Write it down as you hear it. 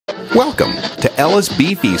Welcome to Ella's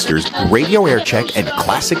Beefeaster's Radio Air Check and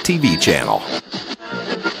Classic TV channel.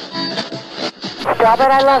 Stop it,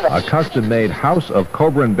 I love it. A custom-made House of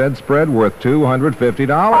Cobra and bedspread worth $250.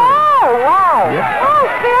 Oh, wow. Yep. Oh,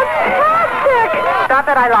 fantastic. Stop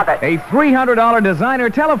it, I love it. A $300 designer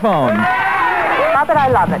telephone. Stop it, I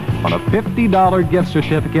love it. On a $50 gift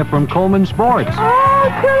certificate from Coleman Sports.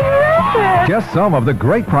 Oh, terrific. Just some of the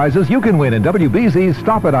great prizes you can win in WBZ's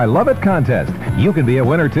Stop It, I Love It contest. You can be a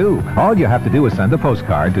winner, too. All you have to do is send a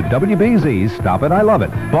postcard to WBZ's Stop It, I Love It,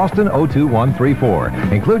 Boston 02134.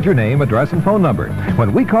 Include your name, address, and phone number.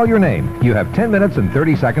 When we call your name, you have 10 minutes and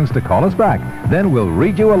 30 seconds to call us back. Then we'll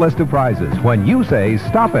read you a list of prizes. When you say,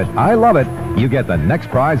 Stop It, I Love It, you get the next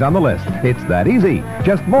prize on the list. It's that easy.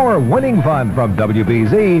 Just more winning fun from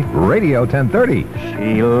WBZ Radio 1030.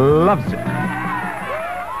 She loves it.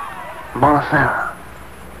 Buonasera.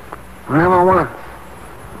 Never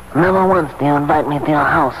once do you invite me to your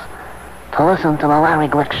house to listen to the Larry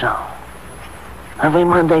Glick Show. Every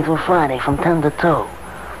Monday through Friday from 10 to 2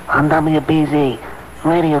 on WBZ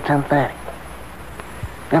Radio 1030.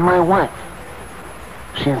 And my wife,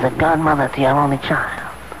 she's the godmother to your only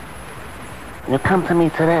child. You come to me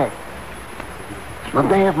today, the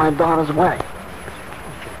day of my daughter's wedding.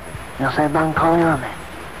 You'll say, Don Corleone,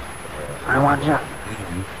 I want you.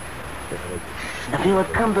 If you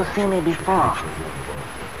had come to see me before,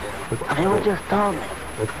 if you had just told me,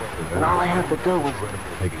 and all I had to do was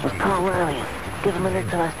call Larry and give him an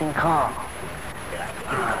interesting call,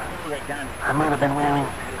 I might have been wearing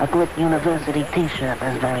a Glick University t-shirt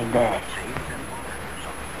this very day.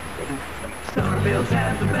 Summerfield's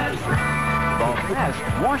has the best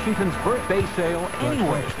Washington's birthday sale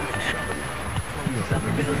anyway.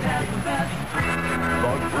 Summerfield's has the best.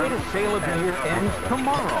 The greatest sale of the year ends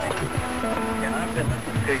tomorrow.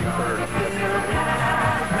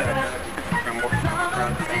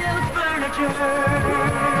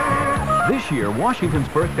 This year, Washington's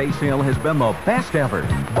birthday sale has been the best ever.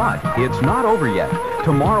 But it's not over yet.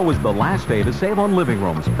 Tomorrow is the last day to save on living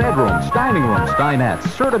rooms, bedrooms, dining rooms, dinettes,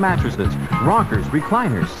 Serta mattresses, rockers,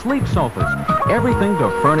 recliners, sleep sofas, everything to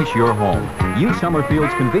furnish your home. Use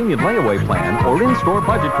Summerfield's convenient layaway plan or in-store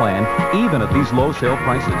budget plan, even at these low sale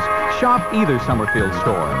prices. Shop either Summerfield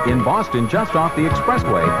store in Boston just off the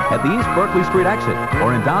expressway at the East Berkeley Street exit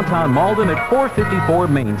or in downtown Malden at 454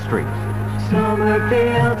 Main Street.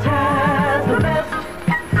 Summerfield has the best.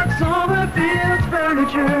 Summerfield's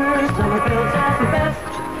furniture. Summerfield has the best.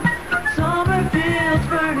 Summerfield's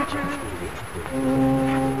furniture.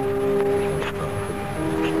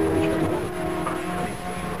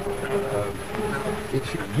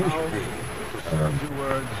 Two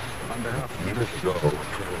words on behalf of the show.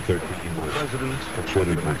 13 presidents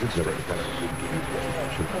considered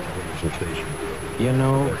You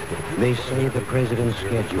know, they say the president's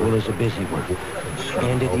schedule is a busy one.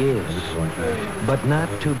 And it is. But not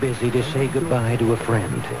too busy to say goodbye to a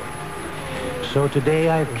friend. So today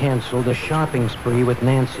I've canceled a shopping spree with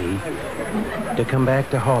Nancy to come back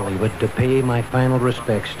to Hollywood to pay my final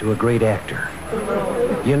respects to a great actor.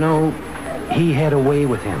 You know, he had a way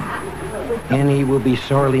with him, and he will be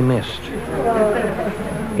sorely missed.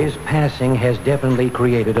 His passing has definitely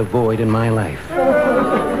created a void in my life.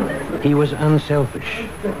 He was unselfish,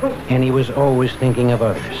 and he was always thinking of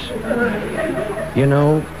others. You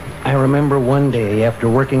know, I remember one day after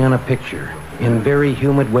working on a picture in very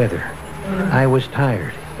humid weather, I was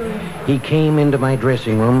tired. He came into my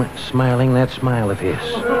dressing room smiling that smile of his.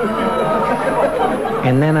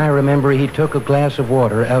 And then I remember he took a glass of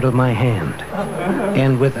water out of my hand,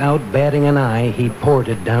 and without batting an eye, he poured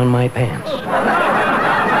it down my pants.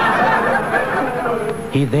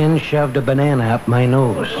 He then shoved a banana up my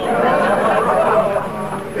nose.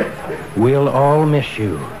 We'll all miss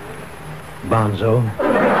you, Bonzo.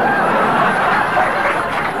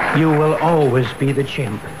 You will always be the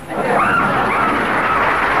chimp.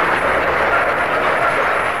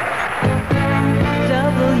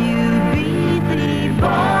 WBZ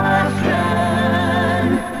Boston.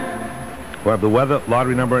 We'll have the weather,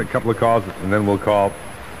 lottery number, a couple of calls, and then we'll call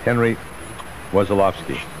Henry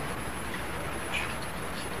Wozolowski.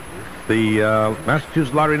 The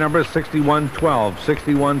Massachusetts lottery number is 6112.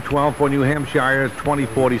 6112 for New Hampshire,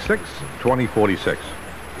 2046. 2046.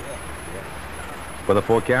 For the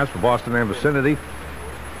forecast for Boston and vicinity,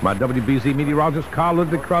 my WBZ meteorologist, Carl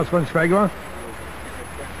Ludwig Cross-Von-Schwegler.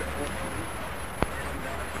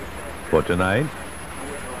 For tonight,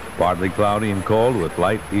 partly cloudy and cold with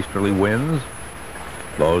light easterly winds.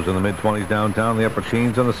 Lows in the mid-20s downtown, the upper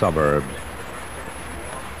teens in the suburbs.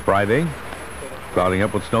 Friday, clouding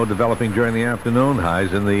up with snow developing during the afternoon.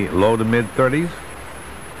 Highs in the low to mid-30s.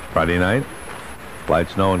 Friday night, Light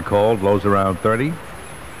snow and cold, lows around 30.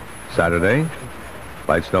 Saturday,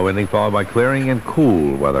 light snow ending followed by clearing and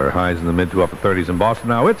cool weather. Highs in the mid to upper 30s in Boston.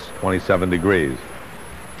 Now it's 27 degrees.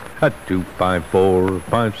 At 2, 5, 4,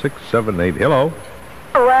 5, 6, 7, 8. Hello.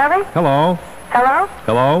 Larry? Hello. Hello?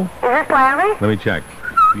 Hello. Is this Larry? Let me check.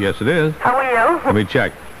 Yes, it is. How are you? Let me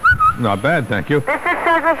check. Not bad, thank you. This is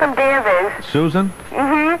Susan from Danvers. Susan?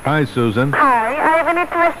 Mm-hmm. Hi, Susan. Hi. I have an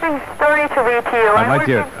interesting story to read to you. I'd like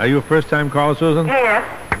to. Are you a first-time caller, Susan? Yes.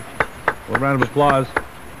 Well, a round of applause.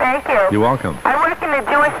 Thank you. You're welcome. I work in a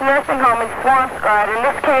Jewish nursing home in Swampscott, and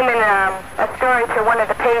this came in a story to one of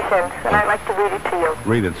the patients, and I'd like to read it to you.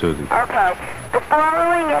 Read it, Susie. Okay. The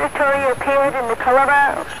following editorial appeared in the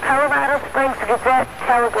Colorado Springs Gazette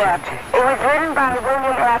Telegraph. It was written by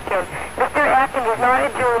William Atkin. Mr. Atkin is not a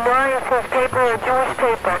Jew, nor is his paper a Jewish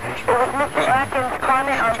paper. It was Mr. Atkin's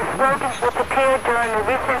comment on the slogans which appeared during the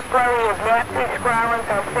recent flurry of Nazi scrawlings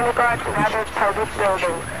on synagogues and other public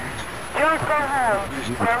buildings. Jews go home.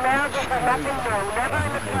 Now, this is nothing new. Never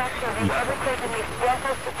in the past have we ever taken these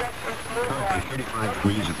gentle suggestions to move on. 35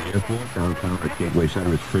 degrees at the airport. Downtown at Gateway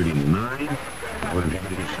Center is 39. Wind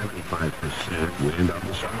humidity 75%. Wind out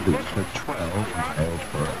the southeast at 12 miles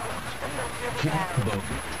per hour.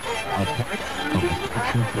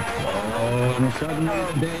 And suddenly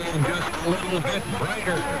the day is just a little bit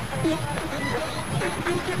brighter.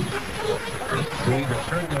 See,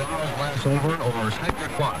 turn your hourglass over or set your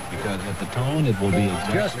clock, because at the tone it will be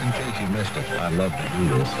just in case you missed it. I love to do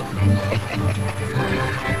this.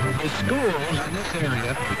 The schools in this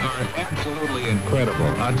area are absolutely incredible.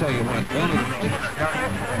 I'll tell you what, one of the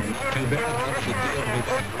too bad you should be able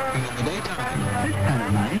to working in the daytime. That's kind of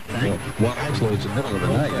nice, thanks. Well, actually, it's the middle of the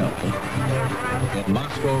night in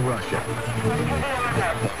Moscow, Russia.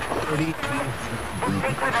 32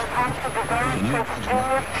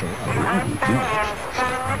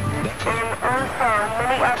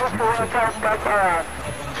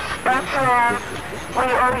 After all, we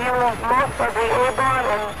owe you most of the airborne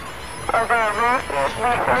and of our research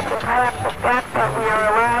and perhaps the fact that we are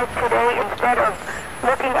alive today instead of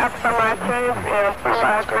looking up from our chains and through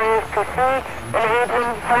our graves to see an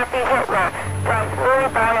aging, happy Hitler drive slowly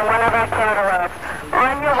by in one of our Cadillacs.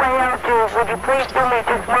 On your way out, Jews, would you please do me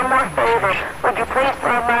just one more favor? Would you please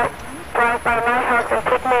drive by my house and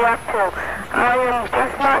pick me up too? I am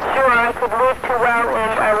just not sure I could live too well in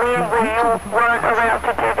a land where you weren't around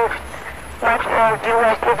to give as much as you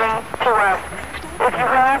have given to us. If you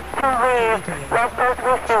have to leave, love goes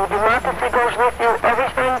with you. Democracy goes with you.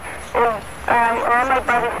 Everything in all my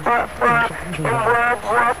buddies fought in World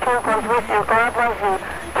War II goes with you. God loves you.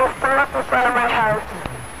 Just pull up in front of my house.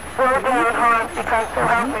 Slow down hard because so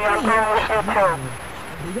help me, I'm going with you too.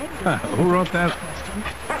 Who wrote that?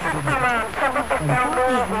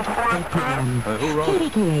 Who wrote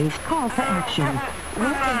it? KDKA's call for action.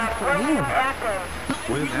 Working for you.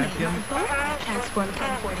 William Atkin? Tax form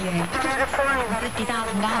 1048.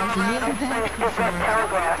 $50,000 a year.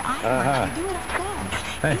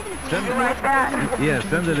 Hey, send it Like that? in. Yeah,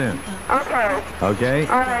 send it in. Okay. Okay?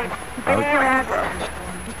 All right. Give me your address.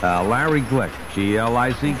 Larry Glick,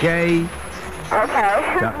 G-L-I-C-K,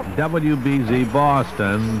 Okay. WBZ,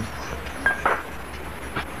 Boston.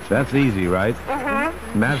 That's easy, right?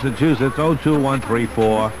 Mm-hmm. Massachusetts,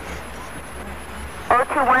 02134.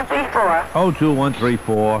 02134.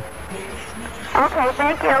 02134. Okay,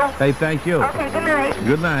 thank you. Hey, thank you. Okay, good night.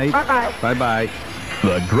 Good night. Bye-bye. Bye-bye.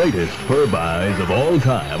 The greatest fur buys of all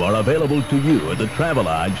time are available to you at the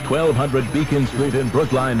Travelodge, 1200 Beacon Street in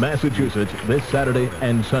Brookline, Massachusetts, this Saturday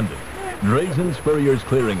and Sunday. Drazen's Furrier's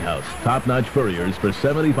Clearinghouse, top-notch furriers for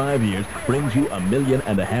 75 years, brings you $1.5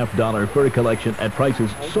 million fur collection at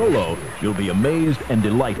prices so low you'll be amazed and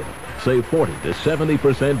delighted. Save 40 to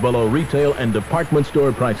 70% below retail and department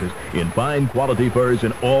store prices in fine quality furs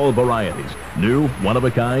in all varieties. New,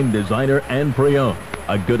 one-of-a-kind, designer, and pre-owned.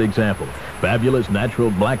 A good example. Fabulous natural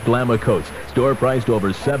black glamour coats, store priced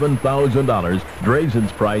over $7,000,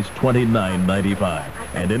 Drazen's price $29.95.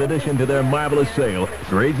 And in addition to their marvelous sale,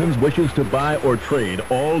 Drazen's wishes to buy or trade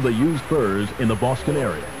all the used furs in the Boston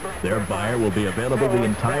area. Their buyer will be available the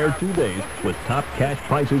entire 2 days with top cash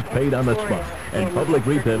prices paid on the spot. And public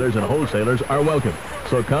retailers and wholesalers are welcome.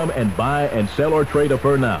 So come and buy and sell or trade a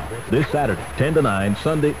fur now. This Saturday, 10 to 9,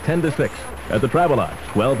 Sunday, 10 to 6 at the Travelodge,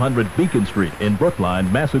 1200 Beacon Street in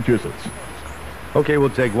Brookline, Massachusetts. Okay, we'll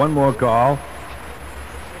take one more call.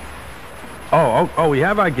 Oh, we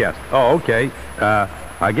have our guest. Oh, okay.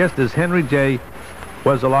 Our guest is Henry J.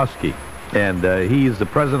 Wazalowski, and he is the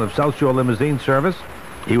president of South Shore Limousine Service.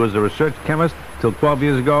 He was a research chemist till 12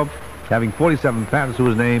 years ago, having 47 patents to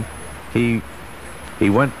his name. He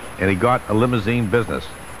went and he got a limousine business.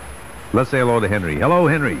 Let's say hello to Henry. Hello,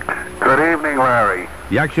 Henry. Good evening, Larry.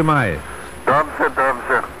 Yakshimai.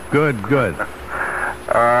 Dumson. Good, good.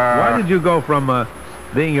 Why did you go from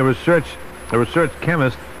being a research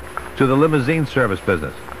chemist to the limousine service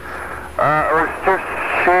business? It was just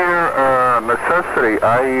sheer necessity.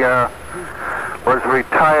 I was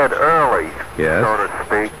retired early, Yes. so to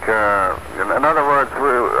speak. In other words,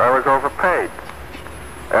 I was overpaid.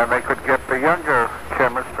 And they could get the younger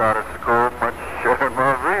chemists out of school much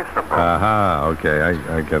more reasonable. Aha, okay,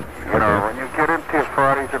 I get. You know, when you get into your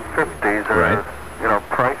 40s and 50s, Right. you know,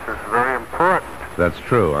 price is very important. That's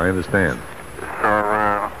true. I understand. So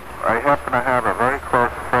I happen to have a very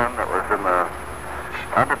close friend that was in the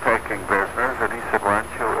undertaking business, and he said, why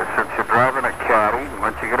don't you, since you're driving a caddy,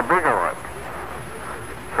 why don't you get a bigger one?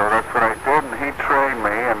 So that's what I did, and he trained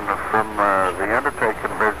me, and from the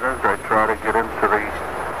undertaking business, I try to get into the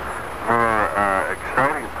more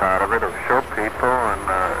exciting part of it, of show people and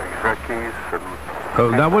executives and... So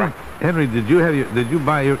now, Henry, did you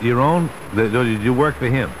buy your own? Or did you work for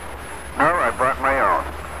him? No, I bought my own.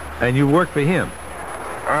 And you worked for him?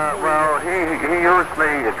 Well, he used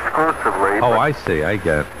me exclusively. Oh, I see. I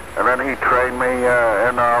get it. And then he trained me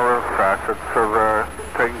in all the facets of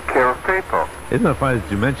taking care of people. Isn't it funny that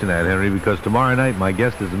you mention that, Henry? Because tomorrow night my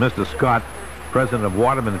guest is Mr. Scott, president of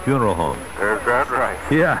Waterman Funeral Home. Is that right?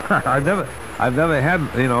 Yeah, I've never had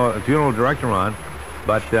a funeral director on,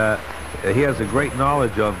 but he has a great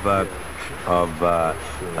knowledge of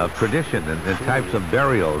tradition and types of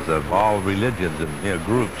burials of all religions and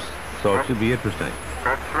groups. So it should be interesting.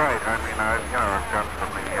 That's right. I mean, I've done from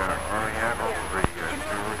the Oriental, the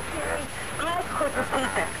Jewish. I couldn't keep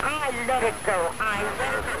it. I let it go. I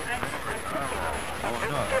let it go. Oh,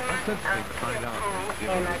 no, that's interesting to find out.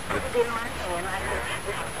 And I put it in my hand. I said,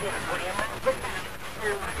 this way am I good now?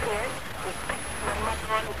 And my parents, my mother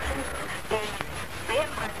on the truth, and then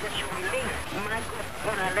I just released my good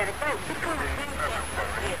when I let it go. Because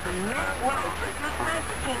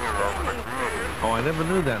Oh, I never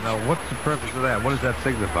knew that. Now, what's the purpose of that? What does that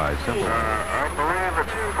signify? Simple. I believe it's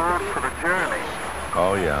food for the journey.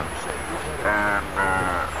 Oh, yeah. And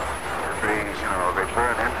they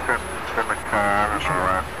burn incense in the car and all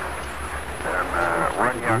that. And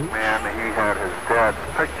one young man, he had his dad's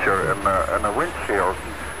picture in the windshield,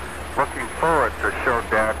 looking forward to show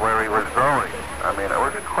Dad where he was going. I mean, it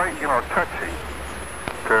was quite, touching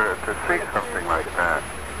to see something like that.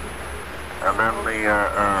 And then the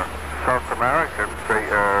South Americans,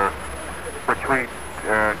 which we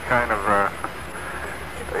kind of,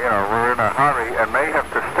 we're in a hurry, and they have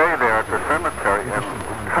to stay there at the cemetery and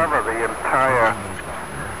cover the entire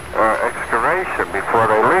excavation before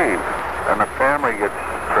they leave. And the family gets,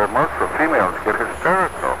 most of the females get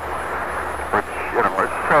hysterical, which, is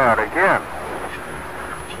sad again.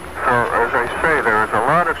 So, as I say, there is a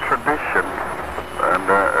lot of tradition, and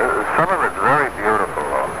some of it's very beautiful.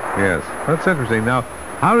 Yes, that's interesting. Now,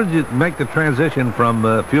 how did you make the transition from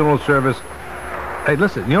funeral service? Hey,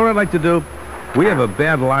 listen, you know what I'd like to do? We have a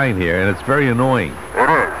bad line here, and it's very annoying. It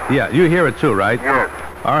is? Yeah, you hear it too, right? Yes.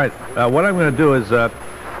 All right, what I'm going to do is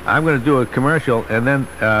I'm going to do a commercial, and then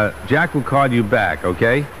Jack will call you back,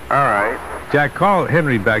 okay? All right. Jack, call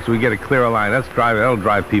Henry back so we get a clearer line. That'll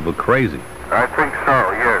drive people crazy. I think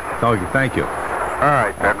so, yes. Okay, thank you. All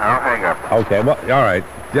right, then I'll hang up. Okay, well, all right.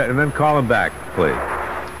 And then call him back, please.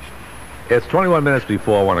 It's 21 minutes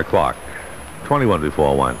before 1 o'clock. 21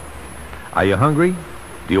 before 1. Are you hungry?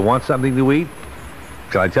 Do you want something to eat?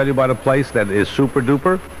 Shall I tell you about a place that is super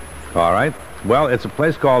duper? All right. Well, it's a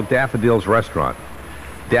place called Daffodils Restaurant.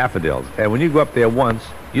 Daffodils. And when you go up there once,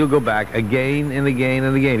 you'll go back again and again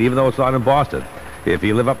and again, even though it's not in Boston. If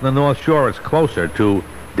you live up in the North Shore, it's closer to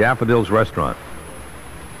Daffodils Restaurant.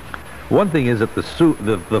 One thing is that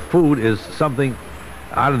the food is something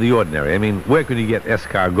out of the ordinary. I mean, where can you get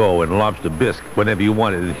escargot and lobster bisque whenever you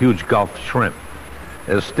want it, a huge Gulf shrimp?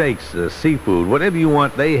 Steaks, seafood, whatever you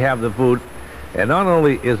want, they have the food. And not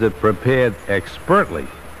only is it prepared expertly,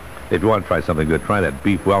 if you want to try something good, try that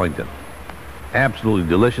beef Wellington. Absolutely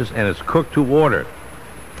delicious, and it's cooked to order.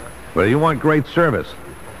 But you want great service.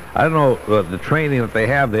 I don't know the training that they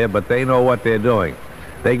have there, but they know what they're doing.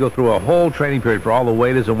 They go through a whole training period for all the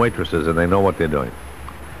waiters and waitresses, and they know what they're doing.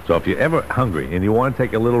 So if you're ever hungry and you want to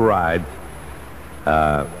take a little ride,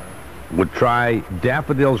 would try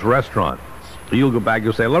Daffodils Restaurant. You'll go back,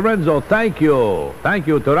 you'll say, Lorenzo, thank you. Thank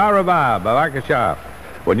you. Todarava, Bavakasha.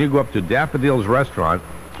 When you go up to Daffodils Restaurant,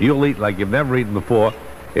 you'll eat like you've never eaten before.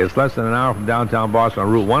 It's less than an hour from downtown Boston on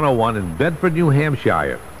Route 101 in Bedford, New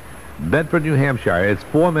Hampshire. Bedford, New Hampshire. It's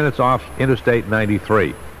 4 minutes off Interstate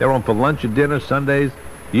 93. They're on for lunch and dinner, Sundays,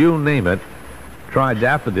 you name it. Try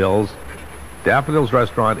Daffodils Daffodils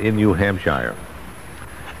Restaurant in New Hampshire.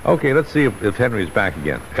 Okay, let's see if Henry's back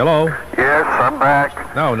again. Hello? Yes, I'm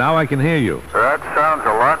back. No, now I can hear you. That sounds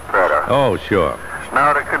a lot better. Oh, sure.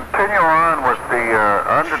 Now, to continue on with the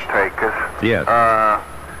undertakers, Yes.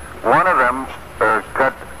 one of them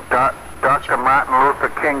got Dr. Martin Luther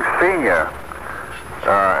King Sr.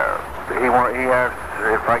 He asked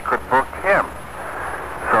if I could book him.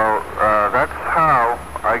 So that's how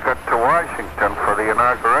I got to Washington for the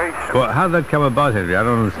inauguration. Well, how did that come about, Henry? I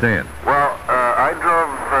don't understand. Well, I drove,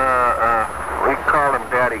 we call him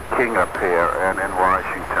Daddy King up here and in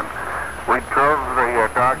Washington. We drove the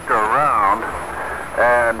doctor around,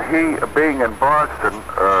 and he, being in Boston,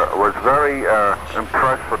 was very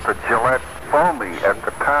impressed with the Gillette Foamy at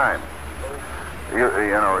the time. You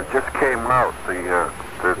know, it just came out, the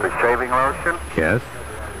shaving lotion. Yes.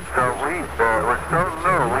 So we were so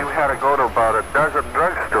new, we had to go to about a dozen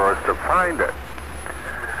drugstores to find it.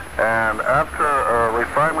 And after we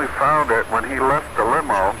finally found it, when he left the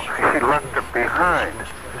limo, he left it behind.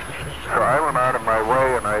 So I went out of my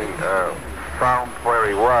way and I found where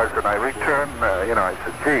he was, and I returned, I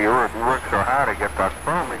said, gee, you worked so hard to get that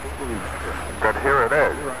Foamy. But here it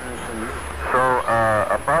is. So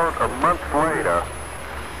about a month later,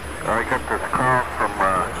 I got this call from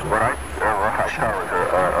what I thought was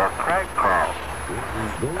a crank call.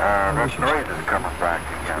 That noise is coming back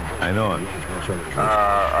again. I know it.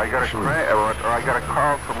 I got a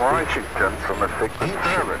call from Washington from the Secret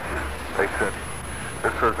Service. They said,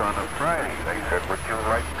 this was on a Friday. They said, would you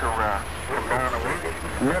like to come down a week?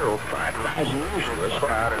 Middle Friday. As usual. This is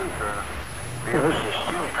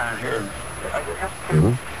still down here.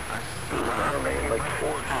 Like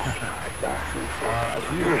 4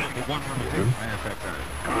 usually one from the two.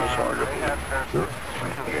 It's hard to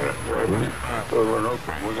we're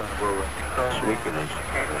open. We're going to go this weekend and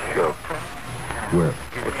show. Where?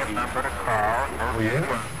 Give me a number to call. Oh, yeah?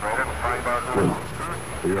 Right and find out who.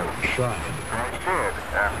 Yeah, shot. I did.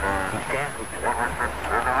 And what was it?